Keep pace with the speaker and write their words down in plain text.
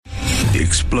The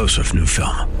explosive new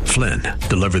film, Flynn,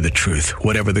 deliver the truth,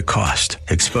 whatever the cost.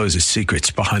 Exposes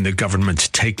secrets behind the government's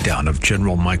takedown of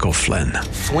General Michael Flynn.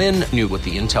 Flynn knew what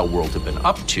the intel world had been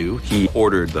up to. He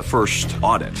ordered the first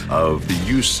audit of the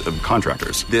use of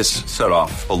contractors. This set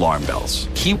off alarm bells.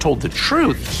 He told the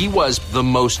truth. He was the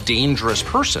most dangerous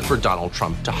person for Donald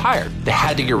Trump to hire. They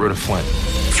had to get rid of Flynn.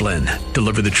 Flynn,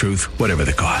 deliver the truth, whatever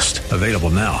the cost. Available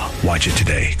now. Watch it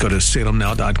today. Go to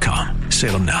salemnow.com.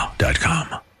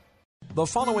 salemnow.com. The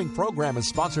following program is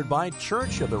sponsored by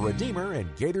Church of the Redeemer in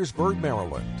Gaithersburg,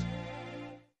 Maryland.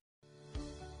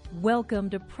 Welcome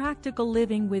to Practical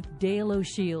Living with Dale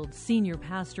O'Shield, Senior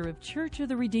Pastor of Church of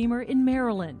the Redeemer in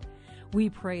Maryland. We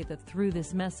pray that through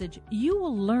this message, you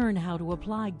will learn how to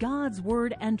apply God's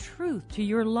Word and truth to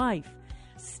your life.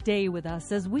 Stay with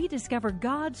us as we discover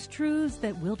God's truths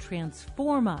that will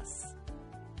transform us.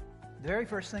 The very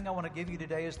first thing I want to give you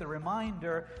today is the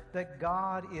reminder that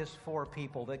God is for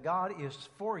people, that God is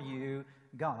for you,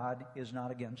 God is not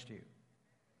against you.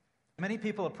 Many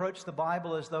people approach the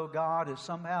Bible as though God is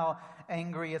somehow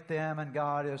angry at them and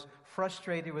God is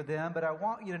frustrated with them, but I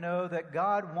want you to know that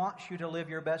God wants you to live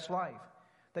your best life,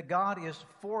 that God is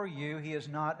for you, He is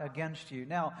not against you.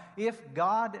 Now, if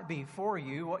God be for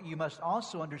you, what you must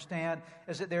also understand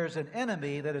is that there is an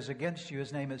enemy that is against you.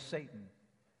 His name is Satan.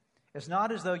 It's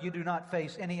not as though you do not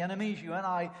face any enemies. You and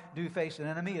I do face an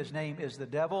enemy. His name is the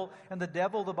devil. And the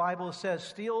devil, the Bible says,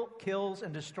 steals, kills,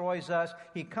 and destroys us.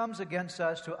 He comes against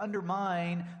us to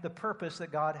undermine the purpose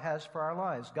that God has for our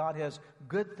lives. God has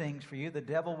good things for you. The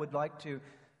devil would like to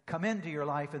come into your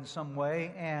life in some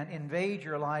way and invade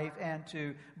your life and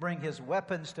to bring his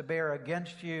weapons to bear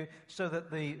against you so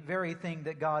that the very thing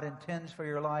that God intends for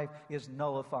your life is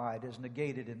nullified, is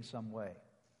negated in some way.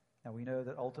 Now, we know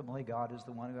that ultimately God is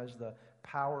the one who has the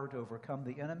power to overcome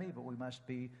the enemy, but we must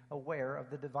be aware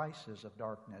of the devices of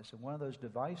darkness. And one of those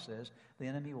devices the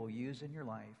enemy will use in your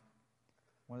life,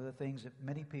 one of the things that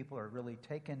many people are really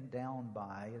taken down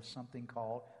by is something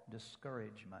called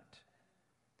discouragement.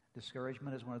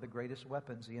 Discouragement is one of the greatest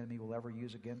weapons the enemy will ever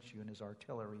use against you in his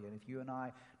artillery. And if you and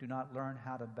I do not learn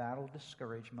how to battle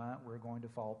discouragement, we're going to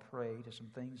fall prey to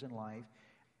some things in life.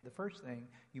 The first thing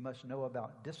you must know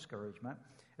about discouragement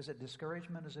is that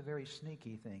discouragement is a very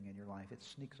sneaky thing in your life. It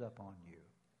sneaks up on you.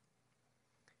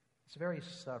 It's very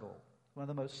subtle. One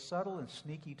of the most subtle and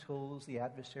sneaky tools the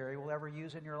adversary will ever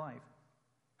use in your life.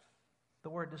 The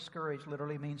word discourage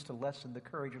literally means to lessen the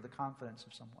courage or the confidence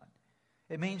of someone.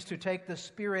 It means to take the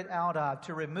spirit out of,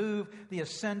 to remove the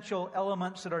essential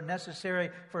elements that are necessary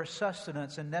for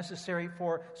sustenance and necessary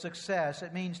for success.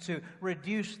 It means to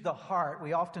reduce the heart.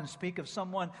 We often speak of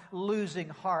someone losing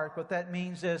heart. What that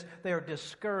means is they are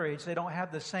discouraged. They don't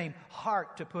have the same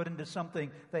heart to put into something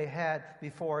they had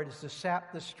before. It is to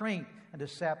sap the strength and to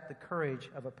sap the courage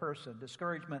of a person.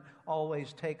 Discouragement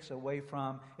always takes away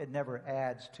from, it never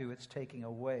adds to, it's taking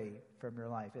away from your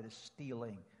life. It is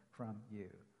stealing from you.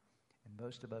 And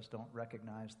most of us don't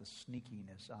recognize the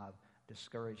sneakiness of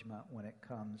discouragement when it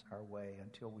comes our way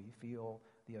until we feel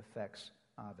the effects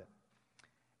of it.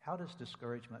 How does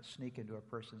discouragement sneak into a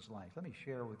person's life? Let me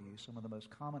share with you some of the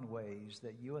most common ways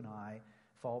that you and I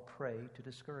fall prey to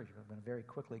discouragement. I'm going to very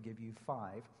quickly give you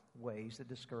 5 ways that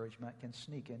discouragement can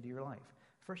sneak into your life.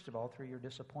 First of all, through your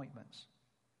disappointments.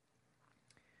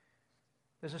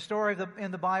 There's a story in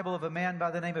the Bible of a man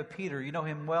by the name of Peter. You know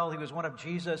him well. He was one of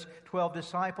Jesus' 12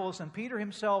 disciples. And Peter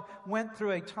himself went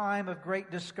through a time of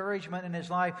great discouragement in his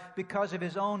life because of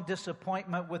his own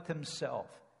disappointment with himself.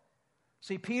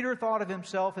 See, Peter thought of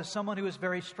himself as someone who was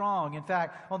very strong. In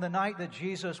fact, on the night that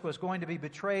Jesus was going to be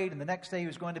betrayed and the next day he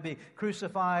was going to be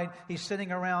crucified, he's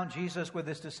sitting around Jesus with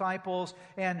his disciples.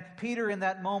 And Peter in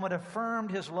that moment affirmed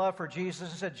his love for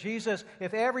Jesus and said, Jesus,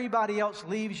 if everybody else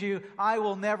leaves you, I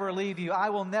will never leave you.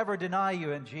 I will never deny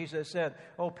you. And Jesus said,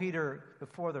 oh, Peter,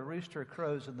 before the rooster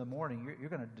crows in the morning, you're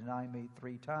going to deny me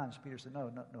 3 times. Peter said,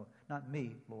 no, not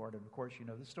me, Lord. And of course, you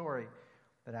know the story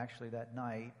that actually that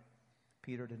night,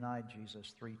 Peter denied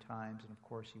Jesus 3 times, and of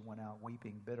course he went out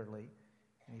weeping bitterly,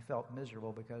 and he felt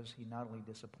miserable because he not only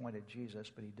disappointed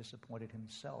Jesus, but he disappointed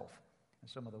himself.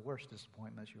 And some of the worst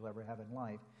disappointments you'll ever have in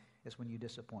life is when you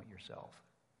disappoint yourself.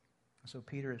 So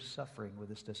Peter is suffering with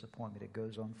this disappointment. It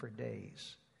goes on for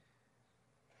days.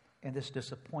 And this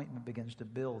disappointment begins to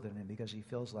build in him because he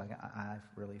feels like, I've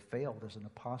really failed as an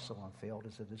apostle. I've failed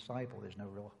as a disciple. There's no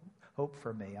real hope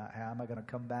for me. How am I going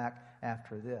to come back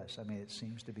after this? I mean, it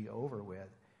seems to be over with.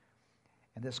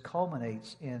 And this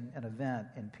culminates in an event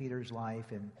in Peter's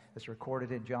life, and it's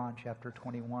recorded in John chapter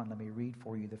 21. Let me read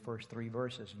for you the first 3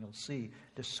 verses, and you'll see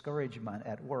discouragement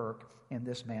at work in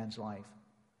this man's life.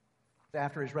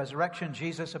 After his resurrection,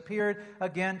 Jesus appeared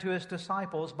again to his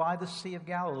disciples by the Sea of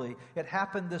Galilee. It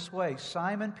happened this way.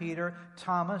 Simon Peter,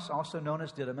 Thomas, also known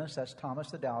as Didymus, that's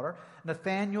Thomas the Doubter,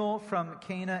 Nathanael from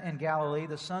Cana in Galilee,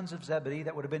 the sons of Zebedee,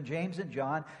 that would have been James and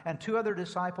John, and 2 other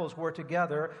disciples were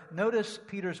together. Notice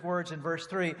Peter's words in verse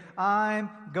 3, "I'm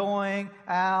going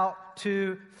out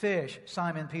to fish,"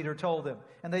 Simon Peter told them.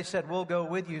 And they said, "We'll go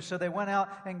with you." So they went out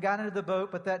and got into the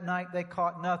boat, but that night they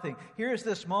caught nothing. Here's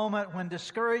this moment when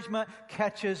discouragement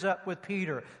catches up with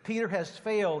Peter. Peter has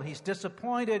failed. He's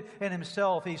disappointed in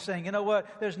himself. He's saying, "You know what?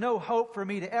 There's no hope for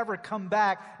me to ever come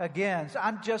back again. So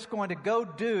I'm just going to go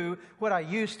do what I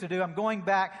used to do. I'm going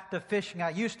back to fishing. I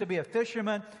used to be a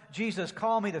fisherman. Jesus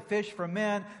called me to fish for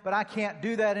men, but I can't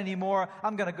do that anymore.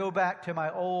 I'm going to go back to my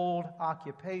old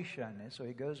occupation." And so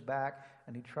he goes back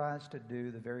and he tries to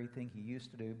do the very thing he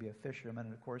used to do, be a fisherman.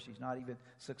 And of course, he's not even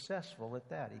successful at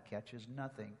that. He catches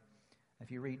nothing.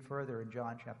 If you read further in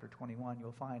John chapter 21,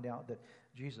 you'll find out that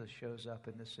Jesus shows up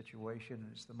in this situation.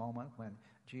 And it's the moment when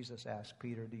Jesus asks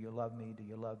Peter, "Do you love me? Do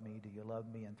you love me? Do you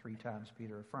love me?" And 3 times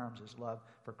Peter affirms his love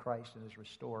for Christ and is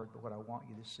restored. But what I want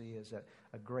you to see is that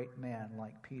a great man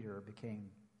like Peter became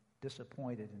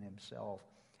disappointed in himself,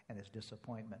 and his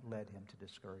disappointment led him to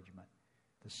discouragement.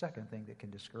 The second thing that can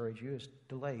discourage you is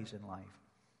delays in life,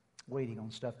 waiting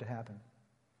on stuff to happen.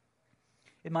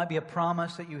 It might be a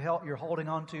promise that you're holding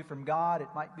on to from God.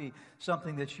 It might be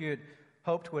something that you had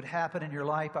hoped would happen in your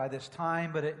life by this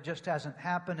time, but it just hasn't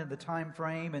happened in the time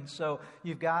frame. And so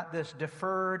you've got this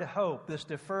deferred hope, this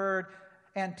deferred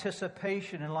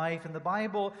anticipation in life. And the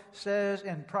Bible says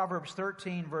in Proverbs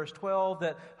 13 verse 12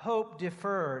 that hope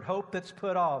deferred, hope that's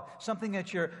put off, something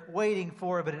that you're waiting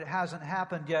for but it hasn't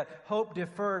happened yet. Hope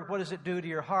deferred, what does it do to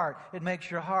your heart? It makes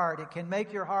your heart, it can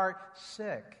make your heart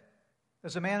sick.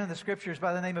 There's a man in the Scriptures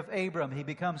by the name of Abram. He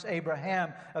becomes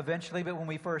Abraham eventually, but when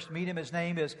we first meet him, his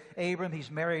name is Abram. He's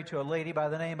married to a lady by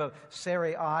the name of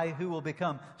Sarai, who will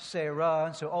become Sarah.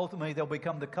 And so ultimately they'll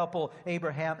become the couple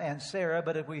Abraham and Sarah.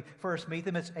 But if we first meet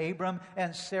them, it's Abram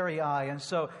and Sarai. And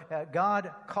so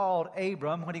God called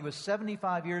Abram when he was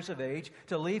 75 years of age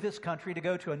to leave his country to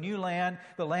go to a new land,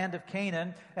 the land of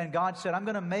Canaan. And God said, "I'm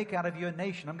going to make out of you a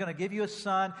nation. I'm going to give you a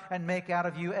son and make out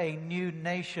of you a new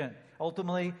nation."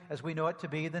 Ultimately, as we know it to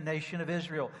be, the nation of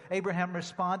Israel. Abram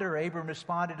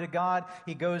responded to God.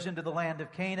 He goes into the land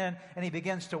of Canaan, and he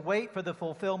begins to wait for the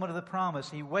fulfillment of the promise.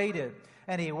 He waited,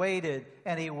 and he waited,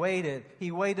 and he waited.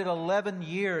 He waited 11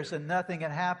 years, and nothing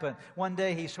had happened. One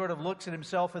day, he sort of looks at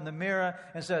himself in the mirror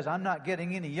and says, "I'm not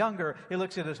getting any younger." He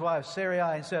looks at his wife, Sarai,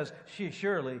 and says, "She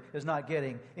surely is not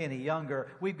getting any younger.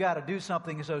 We've got to do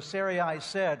something." And so Sarai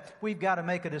said, "We've got to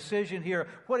make a decision here.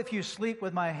 What if you sleep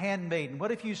with my handmaiden?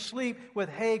 What if you sleep with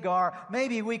Hagar?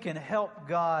 Maybe we can help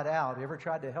God out." You ever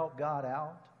tried to help God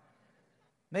out?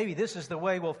 Maybe this is the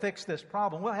way we'll fix this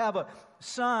problem. We'll have a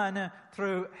son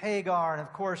through Hagar. And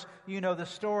of course, you know the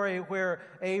story where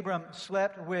Abram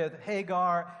slept with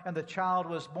Hagar and the child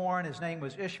was born. His name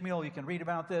was Ishmael. You can read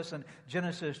about this in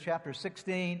Genesis chapter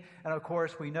 16. And of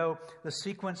course, we know the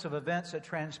sequence of events that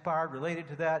transpired related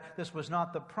to that. This was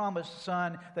not the promised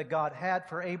son that God had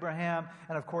for Abraham.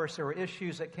 And of course, there were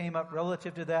issues that came up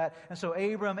relative to that. And so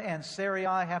Abram and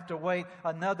Sarai have to wait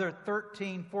another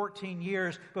 13, 14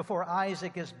 years before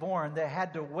Isaac is born. They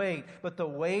had to wait, but the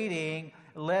waiting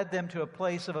led them to a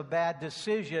place of a bad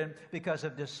decision because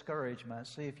of discouragement.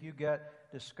 See, if you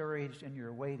get discouraged in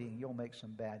your waiting, you'll make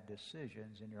some bad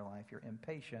decisions in your life. Your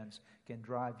impatience can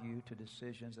drive you to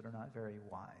decisions that are not very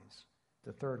wise.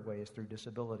 The third way is through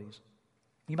disabilities.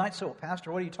 You might say, "Well,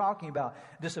 Pastor, what are you talking about?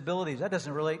 Disabilities, that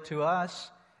doesn't relate to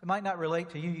us." It might not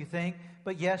relate to you, you think,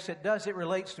 but yes, it does. It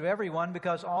relates to everyone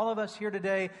because all of us here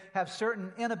today have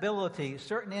certain inabilities,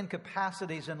 certain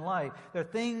incapacities in life. There are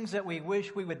things that we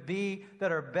wish we would be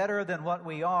that are better than what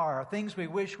we are, things we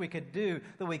wish we could do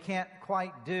that we can't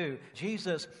quite do.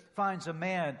 Jesus finds a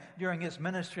man during his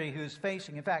ministry who's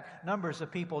facing, in fact, numbers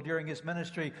of people during his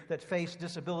ministry that face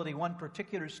disability. One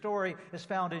particular story is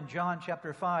found in John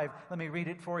chapter 5. Let me read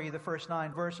it for you, the first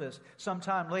 9 verses.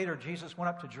 Sometime later, Jesus went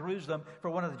up to Jerusalem for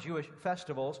one of the Jewish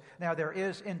festivals. Now there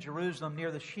is in Jerusalem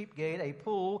near the sheep gate a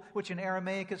pool, which in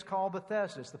Aramaic is called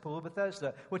Bethesda. It's the pool of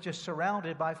Bethesda, which is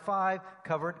surrounded by 5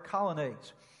 covered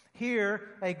colonnades. Here,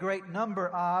 a great number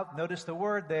of, notice the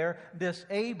word there,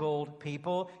 disabled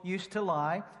people used to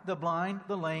lie, the blind,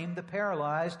 the lame, the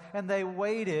paralyzed, and they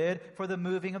waited for the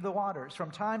moving of the waters. From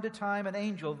time to time, an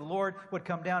angel of the Lord would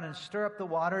come down and stir up the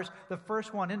waters. The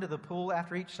first one into the pool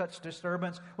after each such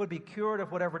disturbance would be cured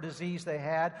of whatever disease they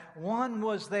had. One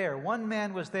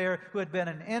man was there who had been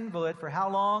an invalid for how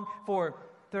long? For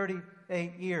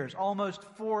 38 years. Almost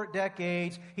 4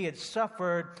 decades he had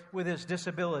suffered with his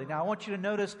disability. Now I want you to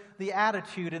notice the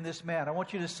attitude in this man. I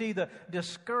want you to see the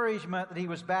discouragement that he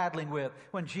was battling with.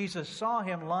 When Jesus saw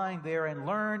him lying there and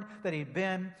learned that he'd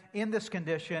been in this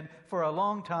condition for a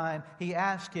long time, he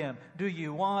asked him, "Do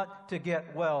you want to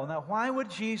get well?" Now why would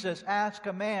Jesus ask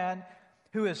a man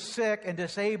who is sick and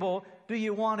disabled, "Do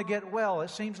you want to get well?" It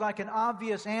seems like an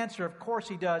obvious answer. Of course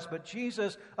he does. But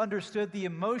Jesus understood the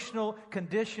emotional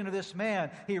condition of this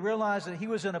man. He realized that he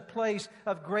was in a place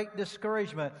of great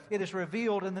discouragement. It is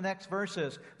revealed in the next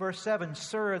verses. Verse 7,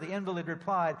 "Sir," the invalid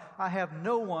replied, "I have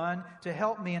no one to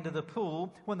help me into the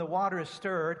pool when the water is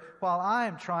stirred. While I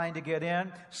am trying to get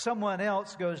in, someone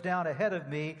else goes down ahead of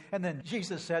me." And then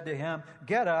Jesus said to him,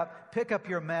 "Get up, pick up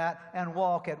your mat, and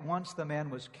walk." At once the man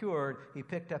was cured. He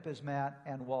picked up his mat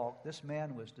and walked. This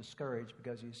man was discouraged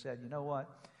because he said, "You know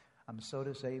what? I'm so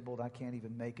disabled, I can't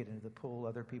even make it into the pool.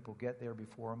 Other people get there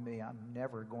before me. I'm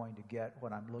never going to get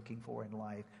what I'm looking for in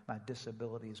life. My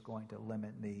disability is going to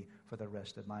limit me for the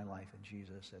rest of my life." And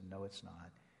Jesus said, "No, it's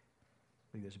not."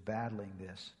 He was battling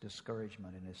this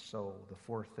discouragement in his soul. The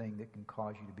fourth thing that can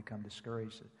cause you to become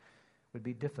discouraged would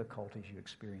be difficulties you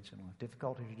experience in life.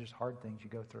 Difficulties are just hard things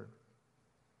you go through.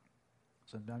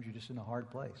 Sometimes you're just in a hard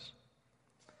place.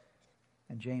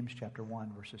 In James chapter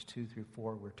 1, verses 2 through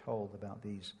 4, we're told about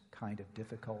these kind of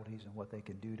difficulties and what they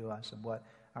can do to us and what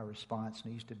our response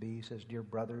needs to be. He says, "Dear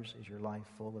brothers, is your life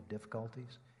full of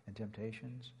difficulties and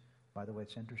temptations?" By the way,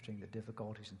 it's interesting that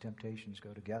difficulties and temptations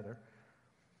go together.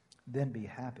 "Then be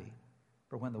happy,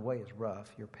 for when the way is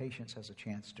rough, your patience has a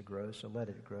chance to grow, so let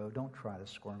it grow. Don't try to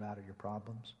squirm out of your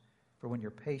problems. For when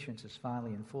your patience is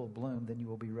finally in full bloom, then you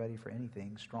will be ready for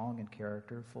anything, strong in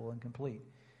character, full and complete."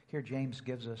 Here James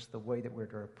gives us the way that we're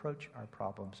to approach our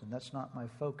problems, and that's not my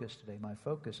focus today. My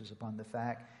focus is upon the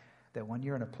fact that when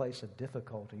you're in a place of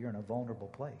difficulty, you're in a vulnerable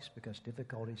place because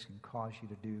difficulties can cause you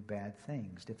to do bad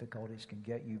things. Difficulties can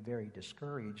get you very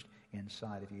discouraged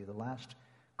inside of you. The last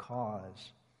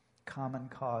common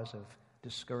cause of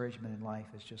discouragement in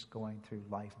life is just going through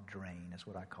life drain, is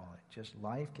what I call it. Just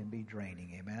life can be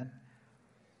draining, amen?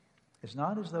 It's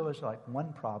not as though it's like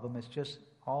one problem, it's just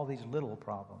all these little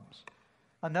problems.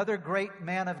 Another great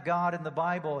man of God in the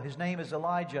Bible, his name is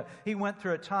Elijah. He went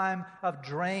through a time of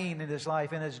drain in his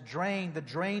life, and the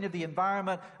drain of the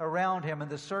environment around him and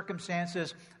the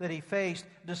circumstances that he faced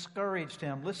discouraged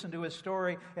him. Listen to his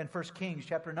story in 1 Kings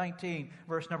chapter 19,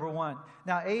 verse number 1.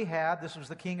 Now Ahab, this was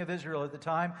the king of Israel at the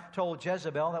time, told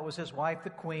Jezebel, that was his wife,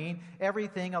 the queen,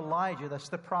 everything Elijah, that's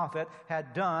the prophet,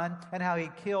 had done, and how he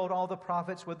killed all the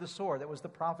prophets with the sword. That was the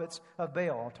prophets of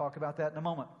Baal. I'll talk about that in a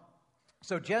moment.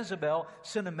 So Jezebel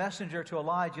sent a messenger to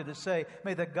Elijah to say,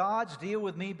 "May the gods deal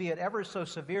with me, be it ever so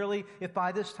severely, if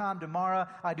by this time tomorrow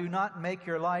I do not make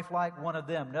your life like one of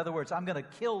them." In other words, I'm going to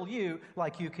kill you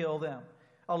like you kill them.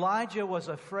 Elijah was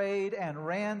afraid and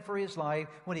ran for his life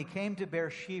when he came to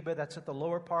Beersheba. That's at the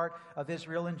lower part of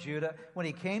Israel and Judah. When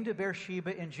he came to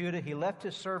Beersheba in Judah, he left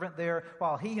his servant there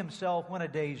while he himself went a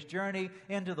day's journey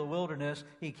into the wilderness.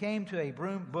 He came to a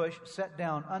broom bush, sat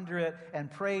down under it, and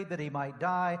prayed that he might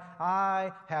die.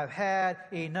 "I have had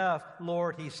enough,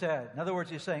 Lord," he said. In other words,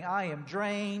 he's saying, "I am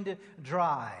drained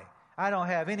dry. I don't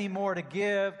have any more to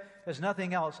give. There's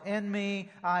nothing else in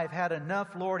me. I've had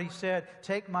enough, Lord," he said.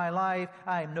 "Take my life.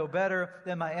 I am no better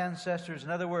than my ancestors." In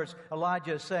other words,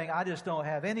 Elijah is saying, "I just don't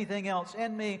have anything else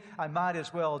in me. I might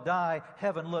as well die.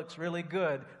 Heaven looks really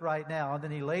good right now." And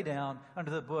then he lay down under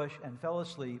the bush and fell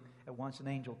asleep. At once an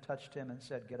angel touched him and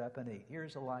said, "Get up and eat."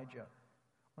 Here's Elijah,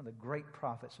 one of the great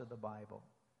prophets of the Bible.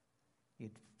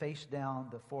 He'd faced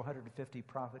down the 450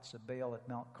 prophets of Baal at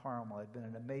Mount Carmel. It had been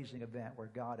an amazing event where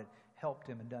God had helped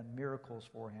him and done miracles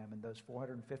for him. And those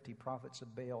 450 prophets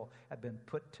of Baal had been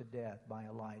put to death by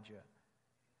Elijah.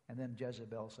 And then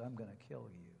Jezebel said, "I'm going to kill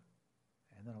you."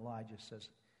 And then Elijah says,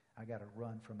 "I got to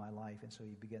run for my life." And so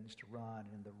he begins to run.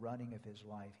 And in the running of his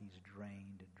life, he's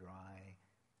drained dry.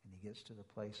 And he gets to the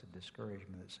place of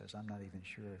discouragement that says, "I'm not even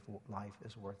sure if life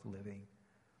is worth living."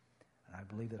 And I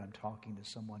believe that I'm talking to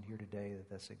someone here today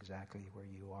that's exactly where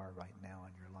you are right now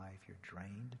in your life. You're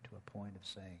drained to a point of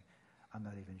saying, "I'm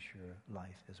not even sure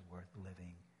life is worth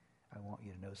living." I want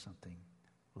you to know something.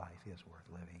 Life is worth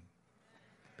living.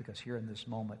 Because here in this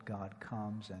moment, God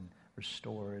comes and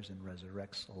restores and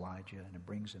resurrects Elijah and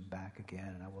brings him back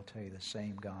again. And I will tell you, the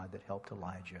same God that helped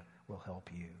Elijah will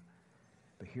help you.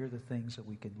 But here are the things that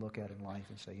we can look at in life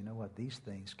and say, you know what, these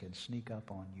things can sneak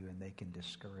up on you and they can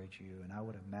discourage you. And I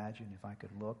would imagine if I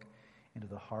could look into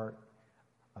the heart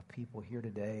of people here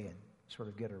today and sort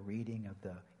of get a reading of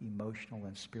the emotional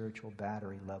and spiritual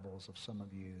battery levels of some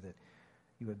of you, that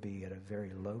you would be at a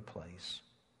very low place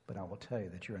But I will tell you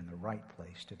that you're in the right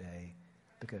place today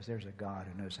because there's a God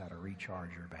who knows how to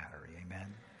recharge your battery.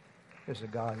 Amen? There's a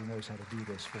God who knows how to do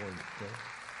this for you. Okay?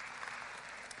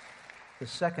 The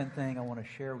second thing I want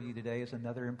to share with you today is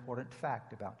another important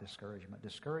fact about discouragement.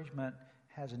 Discouragement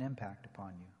has an impact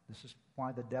upon you. This is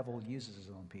why the devil uses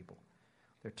it on people.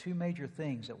 There are two major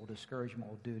things that discouragement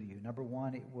will do to you. Number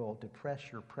one, it will depress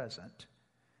your present.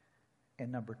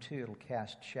 And number two, it'll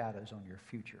cast shadows on your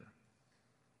future.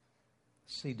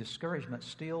 See, discouragement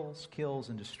steals, kills,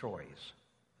 and destroys.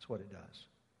 That's what it does.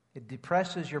 It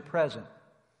depresses your present.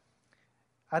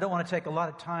 I don't want to take a lot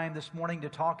of time this morning to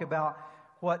talk about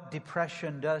what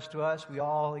depression does to us. We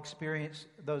all experience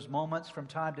those moments from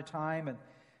time to time, and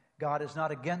God is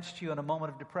not against you in a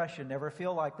moment of depression. Never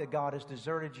feel like that God has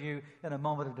deserted you in a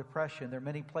moment of depression. There are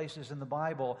many places in the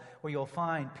Bible where you'll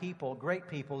find people, great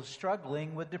people,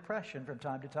 struggling with depression from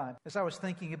time to time. As I was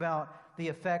thinking about the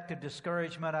effect of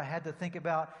discouragement, I had to think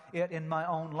about it in my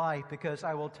own life, because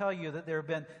I will tell you that there have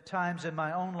been times in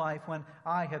my own life when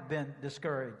I have been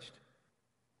discouraged.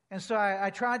 And so I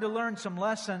tried to learn some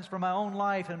lessons from my own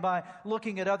life, and by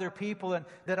looking at other people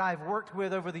that I've worked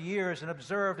with over the years and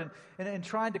observed and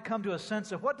trying to come to a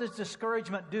sense of what does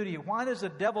discouragement do to you? Why does the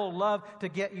devil love to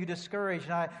get you discouraged?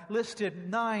 And I listed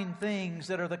 9 things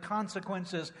that are the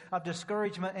consequences of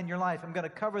discouragement in your life. I'm going to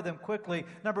cover them quickly.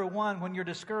 Number 1, when you're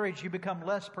discouraged, you become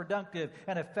less productive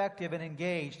and effective and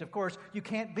engaged. Of course, you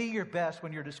can't be your best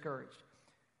when you're discouraged.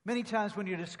 Many times when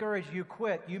you're discouraged, you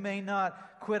quit. You may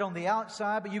not quit on the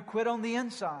outside, but you quit on the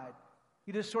inside.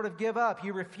 You just sort of give up.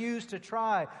 You refuse to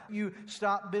try. You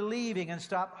stop believing and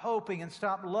stop hoping and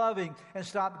stop loving and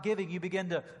stop giving. You begin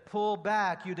to pull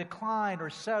back. You decline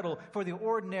or settle for the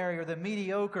ordinary or the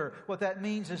mediocre. What that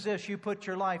means is this: you put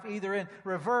your life either in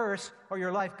reverse or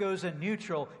your life goes in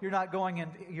neutral. You're not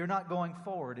going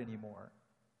forward anymore.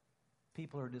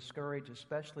 People are discouraged,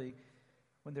 especially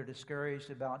when they're discouraged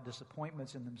about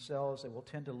disappointments in themselves. They will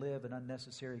tend to live in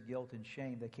unnecessary guilt and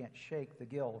shame. They can't shake the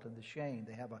guilt and the shame.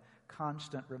 They have a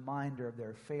constant reminder of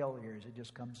their failures. It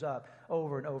just comes up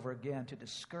over and over again to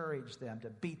discourage them, to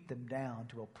beat them down,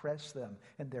 to oppress them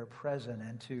in their present,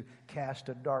 and to cast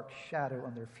a dark shadow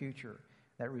on their future.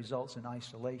 That results in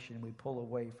isolation. We pull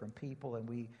away from people, and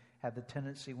we have the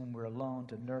tendency when we're alone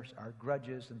to nurse our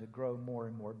grudges and to grow more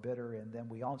and more bitter. And then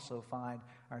we also find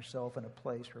ourselves in a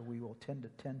place where we will tend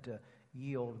to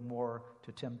yield more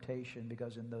to temptation,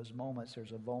 because in those moments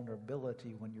there's a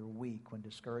vulnerability when you're weak, when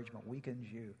discouragement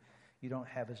weakens you. You don't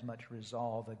have as much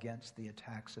resolve against the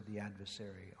attacks of the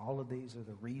adversary. All of these are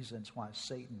the reasons why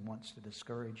Satan wants to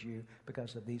discourage you,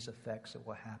 because of these effects that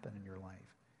will happen in your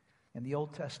life. In the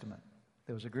Old Testament,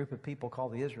 there was a group of people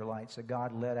called the Israelites that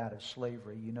God led out of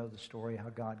slavery. You know the story, how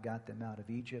God got them out of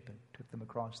Egypt and took them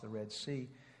across the Red Sea.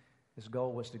 His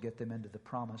goal was to get them into the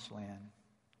Promised Land.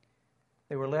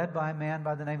 They were led by a man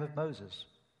by the name of Moses.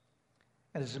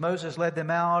 And as Moses led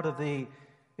them out of the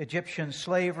Egyptian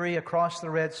slavery across the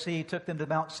Red Sea, took them to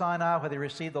Mount Sinai where they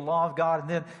received the law of God, and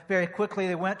then very quickly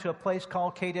they went to a place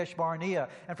called Kadesh Barnea.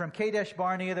 And from Kadesh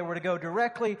Barnea they were to go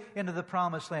directly into the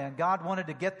Promised Land. God wanted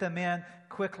to get them in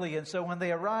quickly, and so when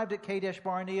they arrived at Kadesh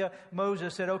Barnea,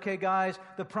 Moses said, "Okay guys,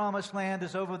 the Promised Land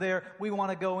is over there. We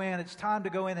want to go in. It's time to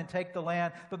go in and take the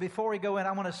land. But before we go in,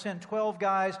 I want to send 12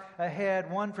 guys ahead,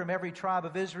 one from every tribe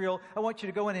of Israel. I want you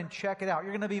to go in and check it out.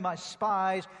 You're going to be my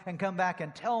spies and come back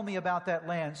and tell me about that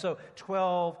land." So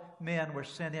 12 men were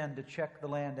sent in to check the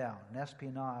land out, an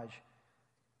espionage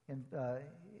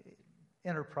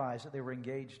enterprise that they were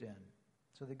engaged in.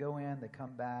 So they go in, they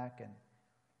come back, and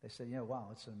they said, wow,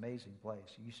 it's an amazing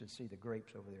place. You should see the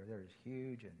grapes over there. They're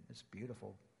huge and it's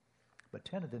beautiful. But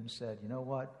 10 of them said, you know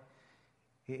what?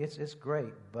 It's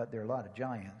great, but there are a lot of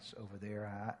giants over there.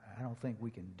 I don't think we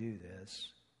can do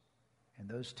this. And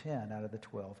those 10 out of the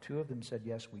 12, 2 of them said,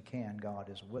 yes, we can. God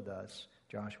is with us,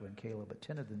 Joshua and Caleb. But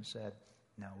 10 of them said,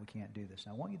 no, we can't do this.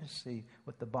 Now, I want you to see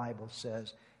what the Bible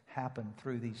says happened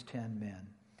through these 10 men.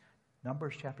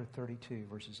 Numbers chapter 32,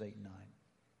 verses 8 and 9.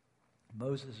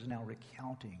 Moses is now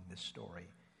recounting this story.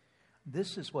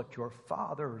 This is what your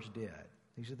fathers did.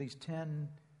 These are these 10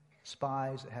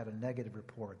 spies that had a negative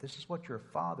report. This is what your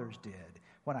fathers did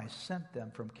when I sent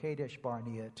them from Kadesh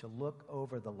Barnea to look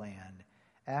over the land.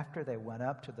 After they went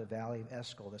up to the valley of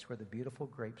Eshcol, that's where the beautiful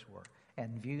grapes were,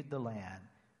 and viewed the land,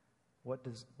 what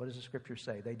does the scripture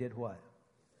say? They did what?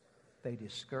 They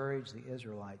discouraged the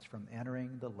Israelites from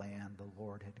entering the land the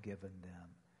Lord had given them.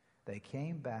 They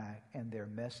came back, and their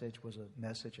message was a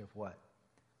message of what?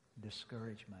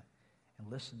 Discouragement. And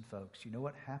listen, folks, you know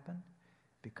what happened?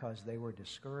 Because they were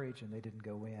discouraged and they didn't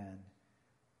go in,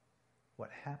 What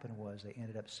happened was they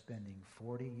ended up spending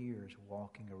 40 years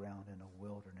walking around in a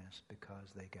wilderness because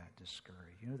they got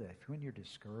discouraged. You know that when you're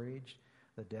discouraged,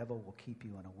 the devil will keep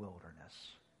you in a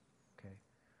wilderness. Okay?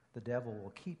 The devil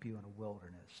will keep you in a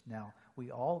wilderness. Now, we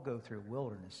all go through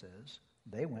wildernesses.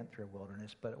 They went through a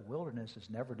wilderness, but a wilderness is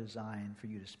never designed for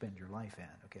you to spend your life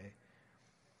in, okay?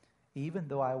 Even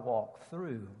though I walk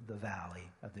through the valley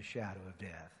of the shadow of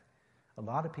death, a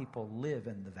lot of people live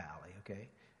in the valley, okay?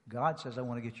 God says, I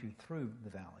want to get you through the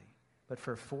valley. But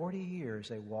for 40 years,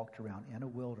 they walked around in a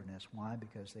wilderness. Why?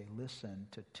 Because they listened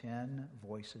to 10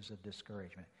 voices of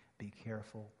discouragement. Be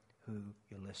careful who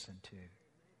you listen to.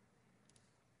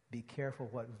 Be careful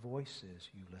what voices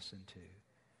you listen to.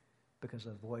 Because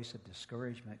a voice of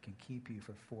discouragement can keep you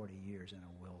for 40 years in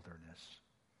a wilderness.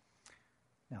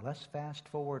 Now let's fast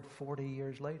forward 40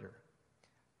 years later.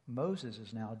 Moses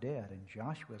is now dead, and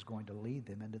Joshua is going to lead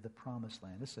them into the promised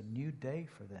land. It's a new day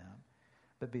for them.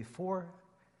 But before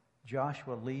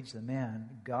Joshua leads them in,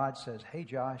 God says, hey,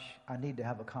 Josh, I need to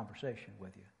have a conversation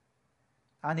with you.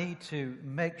 I need to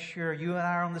make sure you and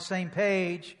I are on the same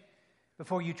page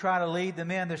before you try to lead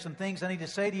them in. There's some things I need to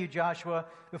say to you, Joshua,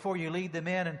 before you lead them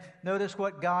in. And notice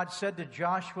what God said to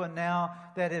Joshua now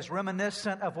that is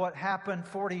reminiscent of what happened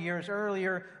 40 years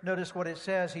earlier. Notice what it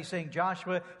says. He's saying,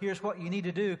 Joshua, here's what you need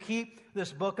to do. Keep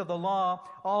this book of the law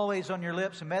always on your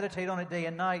lips and meditate on it day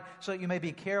and night so that you may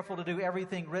be careful to do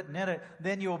everything written in it.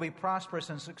 Then you will be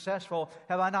prosperous and successful.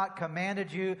 Have I not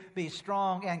commanded you? Be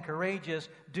strong and courageous.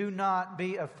 Do not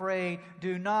be afraid.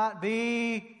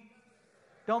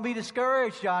 Don't be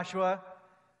discouraged, Joshua.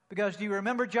 Because do you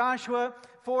remember Joshua?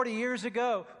 40 years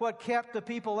ago, what kept the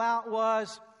people out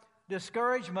was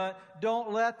discouragement.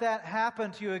 Don't let that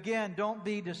happen to you again. Don't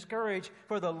be discouraged,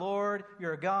 for the Lord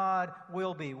your God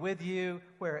will be with you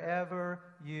wherever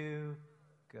you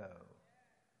go.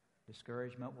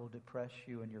 Discouragement will depress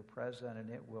you in your present, and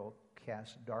it will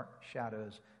cast dark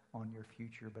shadows on your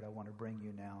future. But I want to bring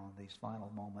you now in these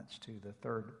final moments to the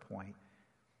third point,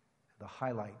 the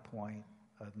highlight point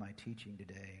of my teaching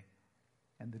today.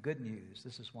 And the good news,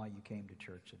 this is why you came to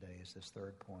church today, is this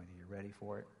third point. Are you ready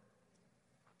for it?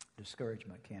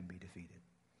 Discouragement can be defeated.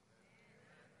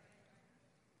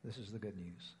 This is the good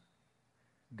news.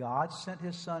 God sent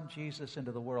His Son Jesus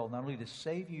into the world not only to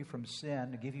save you from sin,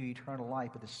 to give you eternal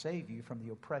life, but to save you from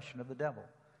the oppression of the devil.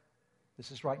 This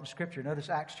is right in Scripture. Notice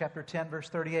Acts chapter 10, verse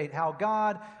 38. How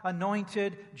God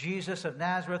anointed Jesus of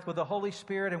Nazareth with the Holy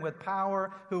Spirit and with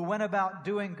power, who went about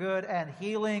doing good and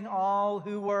healing all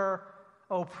who were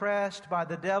oppressed by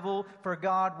the devil, for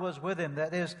God was with him.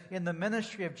 That is, in the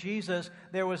ministry of Jesus,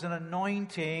 there was an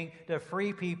anointing to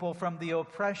free people from the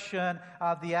oppression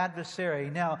of the adversary.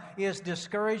 Now, is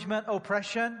discouragement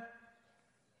oppression?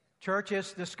 Church,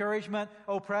 is discouragement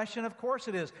oppression? Of course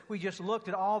it is. We just looked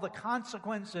at all the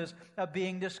consequences of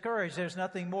being discouraged. There's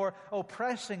nothing more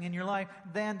oppressing in your life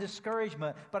than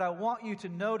discouragement. But I want you to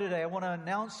know today, I want to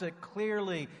announce it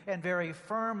clearly and very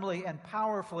firmly and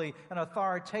powerfully and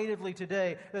authoritatively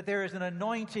today, that there is an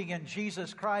anointing in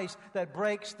Jesus Christ that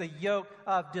breaks the yoke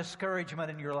of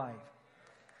discouragement in your life.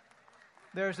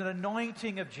 There's an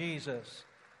anointing of Jesus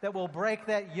that will break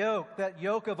that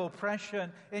yoke of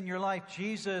oppression in your life.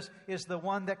 Jesus is the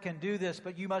one that can do this,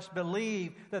 but you must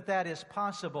believe that that is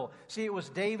possible. See, it was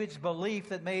David's belief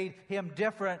that made him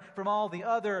different from all the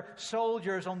other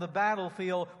soldiers on the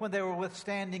battlefield when they were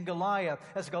withstanding Goliath.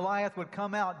 As Goliath would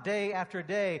come out day after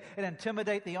day and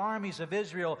intimidate the armies of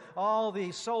Israel, all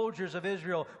the soldiers of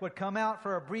Israel would come out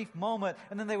for a brief moment,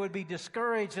 and then they would be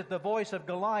discouraged at the voice of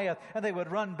Goliath, and they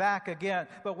would run back again.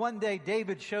 But one day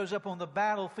David shows up on the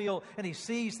battlefield, and he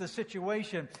sees the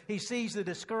situation. He sees the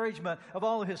discouragement of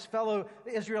all of his fellow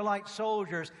Israelite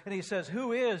soldiers, and he says,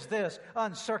 who is this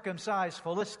uncircumcised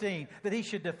Philistine that he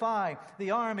should defy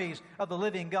the armies of the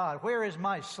living God? Where is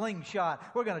my slingshot?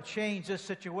 We're going to change this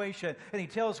situation. And he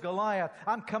tells Goliath,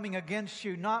 I'm coming against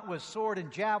you not with sword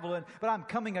and javelin, but I'm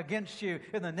coming against you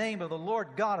in the name of the Lord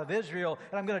God of Israel.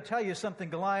 And I'm going to tell you something,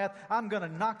 Goliath. I'm going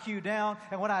to knock you down,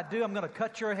 and when I do, I'm going to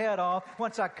cut your head off.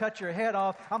 Once I cut your head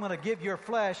off, I'm going to give your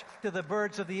flesh to the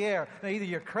birds of the air. Now, either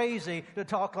you're crazy to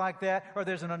talk like that, or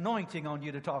there's an anointing on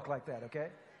you to talk like that, okay?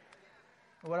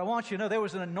 What I want you to know, there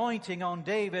was an anointing on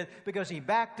David because he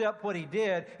backed up what he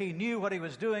did. He knew what he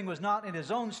was doing was not in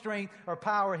his own strength or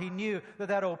power. He knew that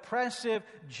that oppressive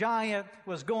giant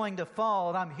was going to fall.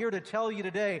 And I'm here to tell you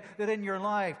today that in your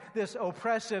life, this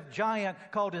oppressive giant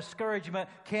called discouragement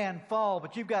can fall.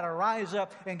 But you've got to rise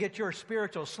up and get your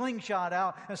spiritual slingshot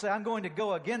out and say, I'm going to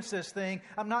go against this thing.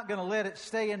 I'm not going to let it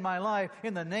stay in my life.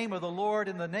 In the name of the Lord,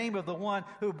 in the name of the one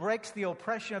who breaks the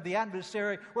oppression of the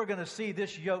adversary, we're going to see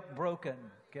this yoke broken.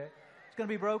 Okay? It's going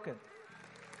to be broken.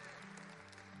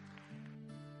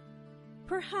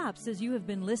 Perhaps as you have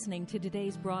been listening to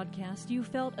today's broadcast, you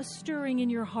felt a stirring in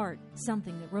your heart,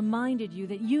 something that reminded you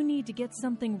that you need to get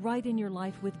something right in your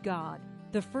life with God.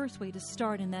 The first way to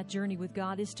start in that journey with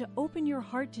God is to open your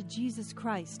heart to Jesus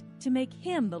Christ, to make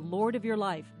Him the Lord of your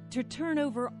life, to turn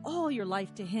over all your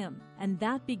life to Him. And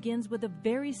that begins with a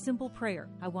very simple prayer.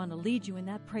 I want to lead you in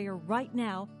that prayer right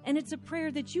now, and it's a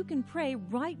prayer that you can pray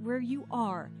right where you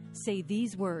are. Say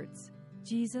these words: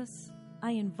 Jesus,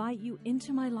 I invite you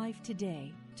into my life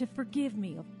today to forgive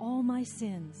me of all my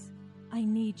sins. I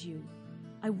need you.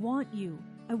 I want you.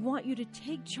 I want you to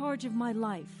take charge of my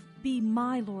life. Be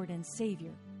my Lord and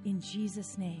Savior. In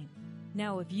Jesus' name.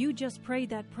 Now, if you just prayed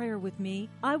that prayer with me,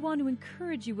 I want to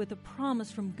encourage you with a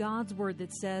promise from God's Word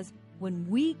that says, when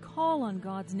we call on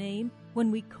God's name,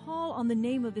 when we call on the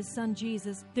name of His Son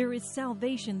Jesus, there is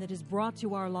salvation that is brought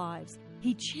to our lives.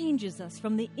 He changes us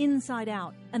from the inside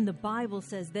out. And the Bible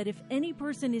says that if any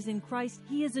person is in Christ,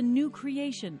 he is a new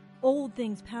creation. Old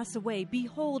things pass away.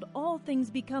 Behold, all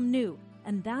things become new.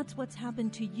 And that's what's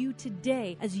happened to you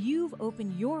today as you've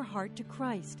opened your heart to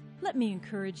Christ. Let me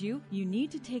encourage you. You need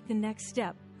to take the next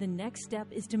step. The next step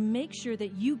is to make sure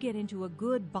that you get into a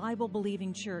good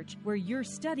Bible-believing church where you're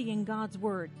studying God's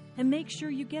Word. And make sure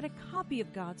you get a copy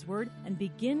of God's Word and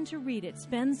begin to read it.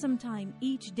 Spend some time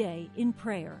each day in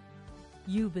prayer.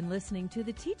 You've been listening to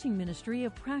the teaching ministry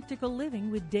of Practical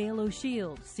Living with Dale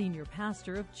O'Shields, Senior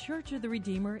Pastor of Church of the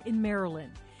Redeemer in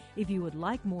Maryland. If you would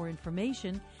like more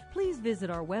information, please visit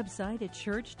our website at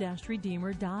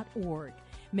church-redeemer.org.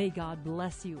 May God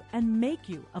bless you and make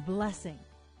you a blessing.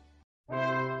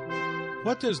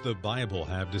 What does the Bible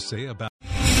have to say about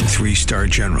 3-star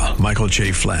General Michael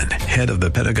J. Flynn, head of the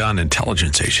Pentagon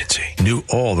Intelligence Agency, knew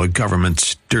all the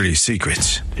government's dirty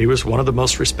secrets. He was one of the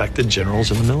most respected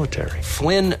generals in the military.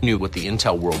 Flynn knew what the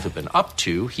intel world had been up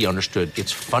to. He understood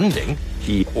its funding.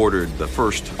 He ordered the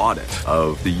first audit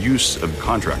of the use of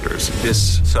contractors.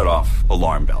 This set off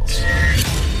alarm bells.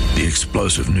 The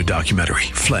explosive new documentary,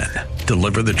 Flynn,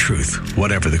 Deliver the Truth,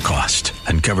 Whatever the Cost,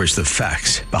 uncovers the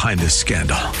facts behind this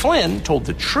scandal. Flynn told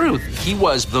the truth. He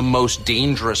was the most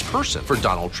dangerous person for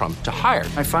Donald Trump to hire.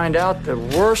 I find out the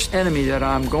worst enemy that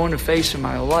I'm going to face in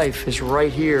my life is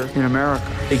right here in America.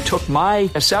 They took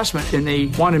my assessment and they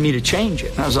wanted me to change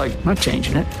it. And I was like, I'm not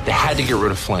changing it. They had to get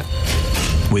rid of Flynn.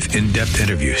 With in-depth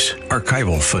interviews,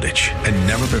 archival footage, and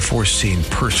never-before-seen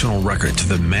personal records of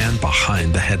the man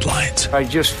behind the headlines. I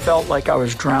just felt like I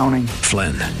was drowning.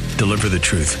 Flynn, Deliver the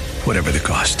Truth, Whatever the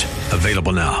Cost.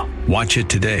 Available now. Watch it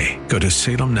today. Go to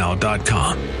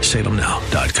salemnow.com.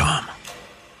 salemnow.com.